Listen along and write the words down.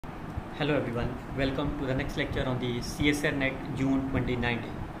Hello everyone, welcome to the next lecture on the CSIR NET June 2019.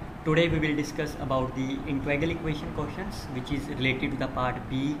 Today we will discuss about the integral equation questions which is related to the part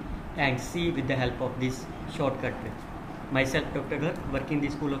B and C with the help of this shortcut trick. Myself Dr. Garg, working in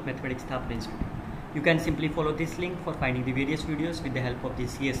the School of Mathematics, Thapar Institute. You can simply follow this link for finding the various videos with the help of the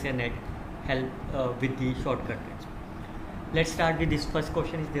CSIR NET with the shortcut tricks. Let's start with this first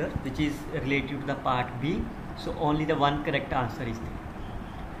question is there which is related to the part B. So only the one correct answer is there.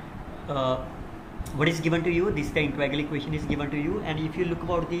 What is given to you, this the integral equation is given to you, and if you look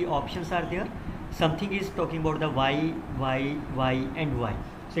about the options are there, something is talking about the y and y.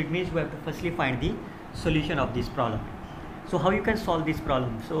 So it means we have to firstly find the solution of this problem. So how you can solve this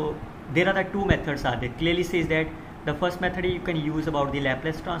problem? So there are the two methods are there. Clearly says that the first method you can use about the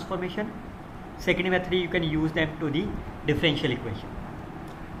Laplace transformation, second method you can use them to the differential equation.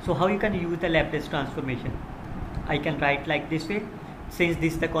 So how you can use the Laplace transformation? I can write like this way. Since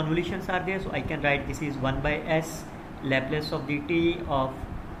this the convolutions are there, so I can write this is 1 by s Laplace of the t of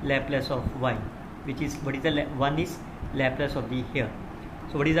Laplace of y, which is what is the one is Laplace of the here.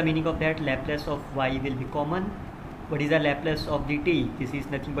 So what is the meaning of that? Laplace of y will be common. What is the Laplace of the t? This is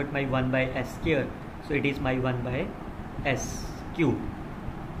nothing but my 1 by s square, so it is my 1 by s cube.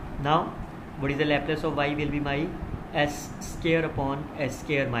 Now what is the Laplace of y will be my s square upon s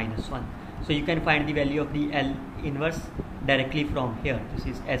square minus 1. So you can find the value of the L inverse directly from here. This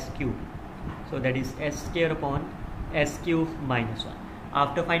is s cube, so that is s square upon s cube minus 1.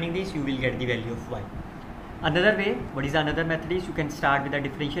 After finding this you will get the value of y. Another way, what is another method is you can start with a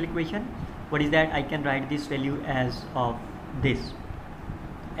differential equation. What is that? I can write this value as of this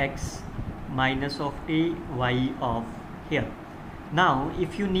x minus of t y of here. Now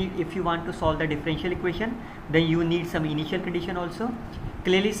if you want to solve the differential equation, then you need some initial condition also.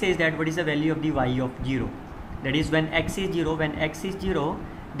 Clearly says that what is the value of the y of 0, that is when x is 0,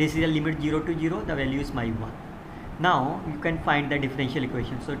 this is a limit 0 to 0, the value is my 1. Now you can find the differential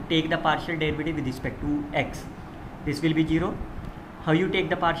equation. So take the partial derivative with respect to x, this will be 0. How you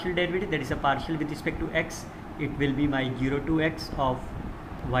take the partial derivative? That is a partial with respect to x, it will be my 0 to x of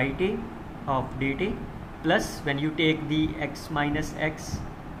yt of dt, plus when you take the x minus x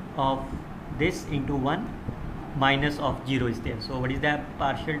of this into 1, minus of 0 is there. So what is the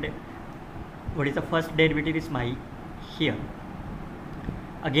what is the first derivative is my here.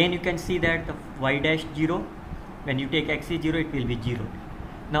 Again you can see that the y dash 0, when you take x is 0, it will be 0.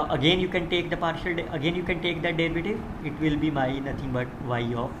 Now again you can take the partial again you can take that derivative, it will be my nothing but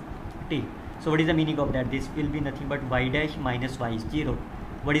y of t. So what is the meaning of that? This will be nothing but y dash minus y is 0.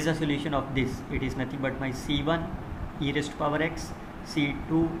 What is the solution of this? It is nothing but my c1 e raised to power x,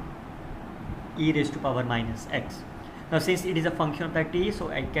 c2 e raised to power minus x. Now since it is a function of the t, so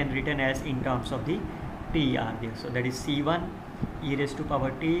I can written as in terms of the t are there. So that is c1 e raised to power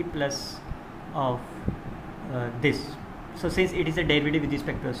t plus of this. So since it is a derivative with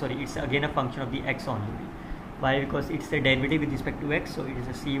respect to, sorry, it's again a function of the x only. Why? Because it's a derivative with respect to x, so it is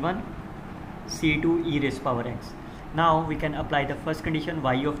a c1 c2 e raised to power x. Now we can apply the first condition,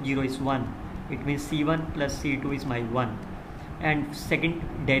 y of 0 is 1, it means c1 plus c2 is my 1, and second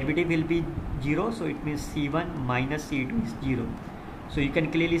derivative will be 0, so it means c1 minus c2 is 0. So you can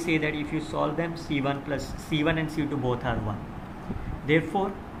clearly say that if you solve them, c1 and c2 both are 1. Therefore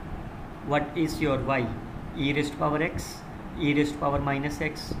what is your y? E raised to power x, e raised to power minus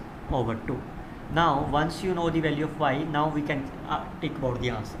x over 2. Now once you know the value of y, now we can take about the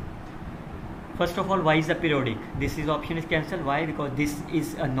answer. First of all, y is a periodic. This is option is cancelled. Why? Because this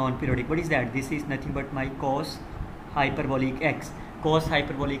is a non-periodic. What is that? This is nothing but my cos hyperbolic x. Cos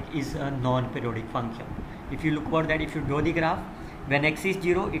hyperbolic is a non-periodic function. If you look about that, if you draw the graph, when x is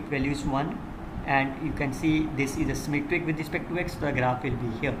 0, it values 1, and you can see this is a symmetric with respect to x, so the graph will be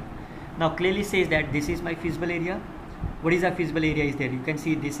here. Now clearly says that this is my feasible area. What is the feasible area is there? You can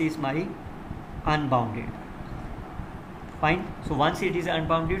see this is my unbounded. Fine. So once it is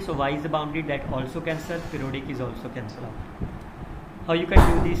unbounded, so y is the bounded, that also cancel, periodic is also cancel out. How you can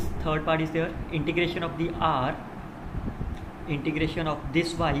do this? Third part is there, integration of the r, integration of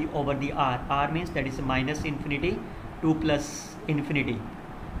this y over the r means that is minus infinity to plus infinity.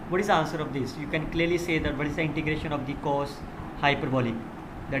 What is the answer of this? You can clearly say that what is the integration of the cos hyperbolic?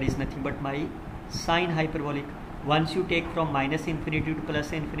 That is nothing but my sine hyperbolic. Once you take from minus infinity to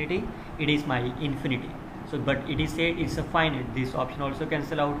plus infinity, it is my infinity. So but it is said it's a finite, this option also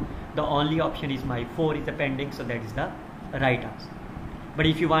cancel out. The only option is my 4 is the pending, so that is the right answer. But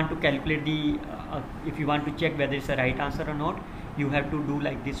if you want to calculate the if you want to check whether it's a right answer or not, you have to do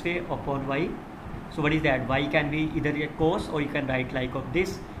like this way upon y. So what is that? Y can be either a cos, or you can write like of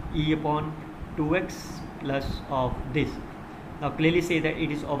this e upon 2x plus of this. Now clearly say that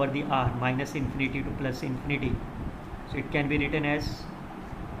it is over the r, minus infinity to plus infinity. So it can be written as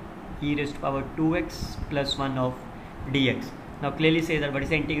e raised to power 2x plus 1 of dx. Now clearly say that what is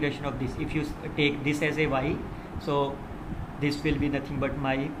the integration of this? If you take this as a y, so this will be nothing but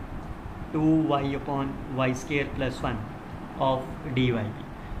my 2y upon y square plus 1 of dy.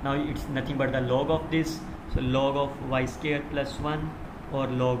 Now it's nothing but the log of this, so log of y square plus 1 or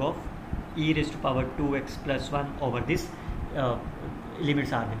log of e raised to power 2x plus 1 over this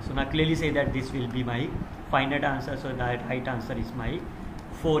limits are there. So now clearly say that this will be my finite answer, so that right answer is my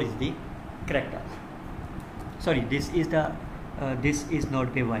 4 is the correct answer. Sorry, this is the this is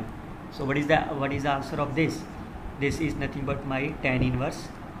not the y. So what is the answer of this? This is nothing but my tan inverse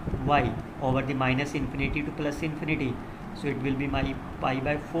y over the minus infinity to plus infinity. So it will be my pi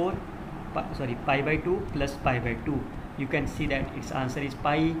by 2 plus pi by 2. You can see that its answer is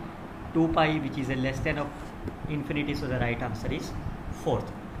 2 pi, which is a less than of infinity, so the right answer is 4th.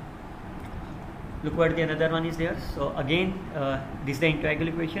 Look what the another one is there. So again this is the integral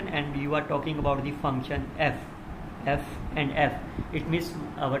equation, and you are talking about the function f and f. It means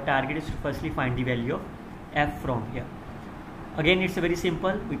our target is to firstly find the value of f from here. Again it's very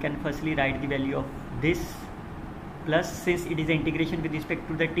simple. We can firstly write the value of this plus, since it is the integration with respect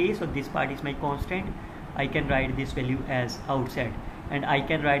to the t, so this part is my constant. I can write this value as outside, and I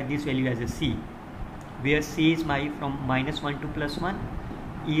can write this value as a c, where c is my from minus 1 to plus 1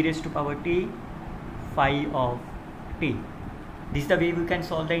 e raised to power t phi of t. This is the way we can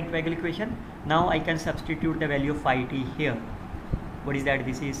solve the integral equation. Now I can substitute the value of phi t here. What is that?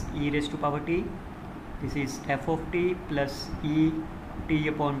 This is e raised to power t, this is f of t plus e t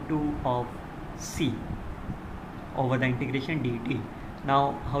upon 2 of c over the integration dt.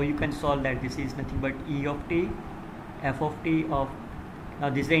 Now how you can solve that? This is nothing but e of t, f of t of, now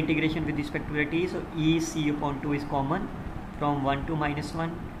this is the integration with respect to the t, so e c upon 2 is common from 1 to minus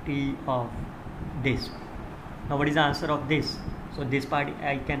 1 t of this. Now what is the answer of this? So this part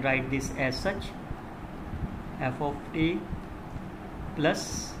I can write this as such, f of t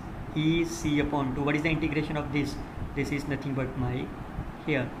plus e c upon 2. What is the integration of this? This is nothing but my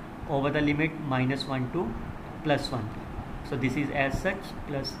here over the limit minus 1 to plus 1. So this is as such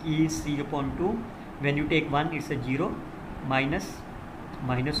plus e c upon 2. When you take 1, it's a 0, minus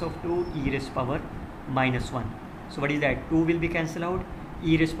of 2 e raised to power minus 1. So what is that? 2 will be cancelled out,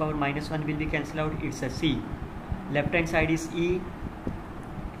 e raised to power minus 1 will be cancelled out, it's a c. Left hand side is e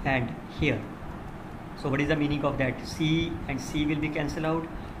and here. So what is the meaning of that? C and c will be cancelled out.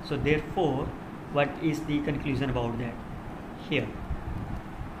 So therefore what is the conclusion about that? Here,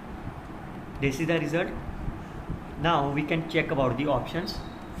 this is the result. Now we can check about the options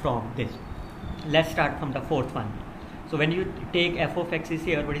from this. Let's start from the fourth one. So when you take f of x is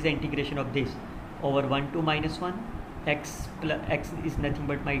here, what is the integration of this? Over 1 to minus 1, x plus x is nothing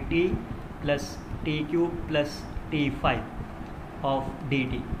but my t plus t cube plus t5 of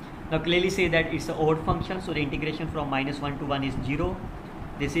dt. Now clearly say that it's an odd function, so the integration from minus 1 to 1 is 0.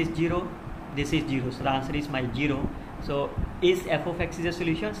 This is 0, this is 0, so the answer is my 0. So is f of x is a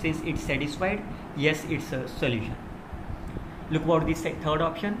solution? Since it's satisfied, yes, it's a solution. Look about the third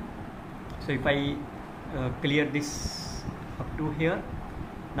option. So if I clear this up to here,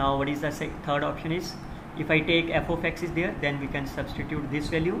 now what is the third option is, if I take f of x is there, then we can substitute this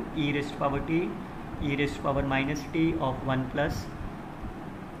value e raised to power t, e raised to power minus t of 1 plus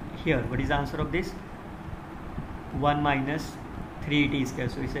here. What is the answer of this? 1 minus 3t square.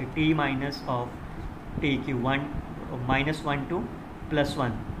 So it's a t minus of t cube, 1 minus 1 to plus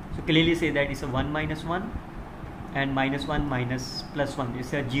 1. So clearly say that it's a 1 minus 1 and minus 1 minus plus 1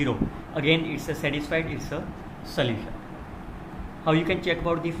 is a 0. Again it's a satisfied, it's a solution. How you can check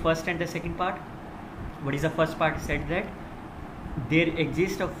about the first and the second part? What is the first part? Said that there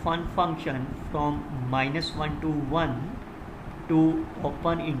exists a fun function from minus 1 to 1 to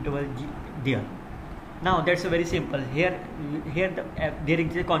open interval there. Now that's a very simple. Here there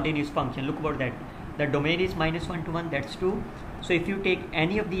exists a continuous function. Look about that. The domain is minus 1 to 1, that's 2. So if you take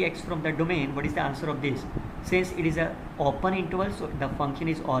any of the x from the domain, what is the answer of this? Since it is an open interval, so the function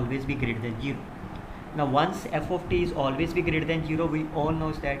is always be greater than 0. Now once f of t is always be greater than 0, we all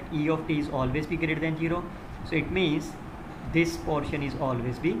know that e of t is always be greater than 0. So it means this portion is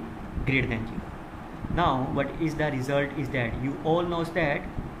always be greater than 0. Now what is the result is that you all know that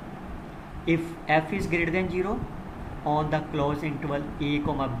if f is greater than 0 on the closed interval a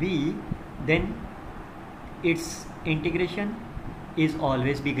comma b, then its integration is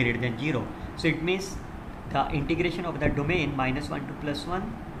always be greater than 0. So it means the integration of the domain minus 1 to plus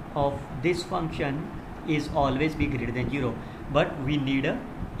 1 of this function is always be greater than 0, but we need a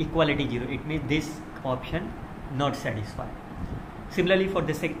equality 0. It means this option not satisfied. Similarly, for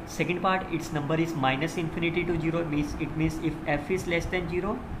the second part, its number is minus infinity to 0. It means if f is less than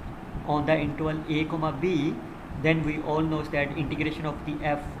 0 on the interval a comma b, then we all know that integration of the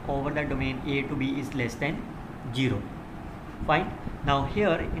f over the domain a to b is less than 0. Fine. Now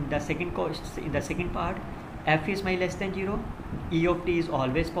here in the second part, f is my less than 0, e of t is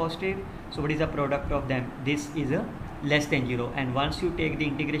always positive. So what is the product of them? This is a less than 0, and once you take the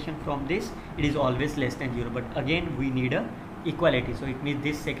integration from this, it is always less than 0. But again we need a equality, so it means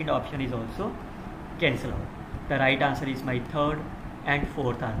this second option is also cancelled out. The right answer is my third and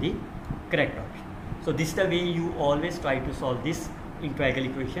fourth are the correct option. So this is the way you always try to solve this integral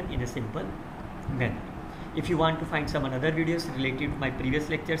equation in a simple manner. If you want to find some other videos related to my previous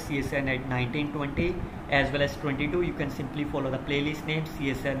lectures, CSIR Net 19, 20 as well as 22, you can simply follow the playlist name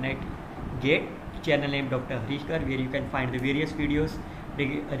CSIR Net Gate, channel name Dr. Harish Garg, where you can find the various videos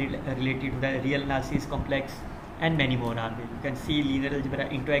related to the real analysis, complex and many more are there. You can see linear algebra,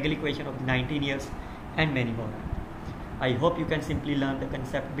 integral equation of 19 years and many more. I hope you can simply learn the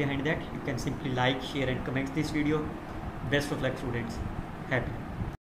concept behind that. You can simply like, share and comment this video. Best of luck students. Happy.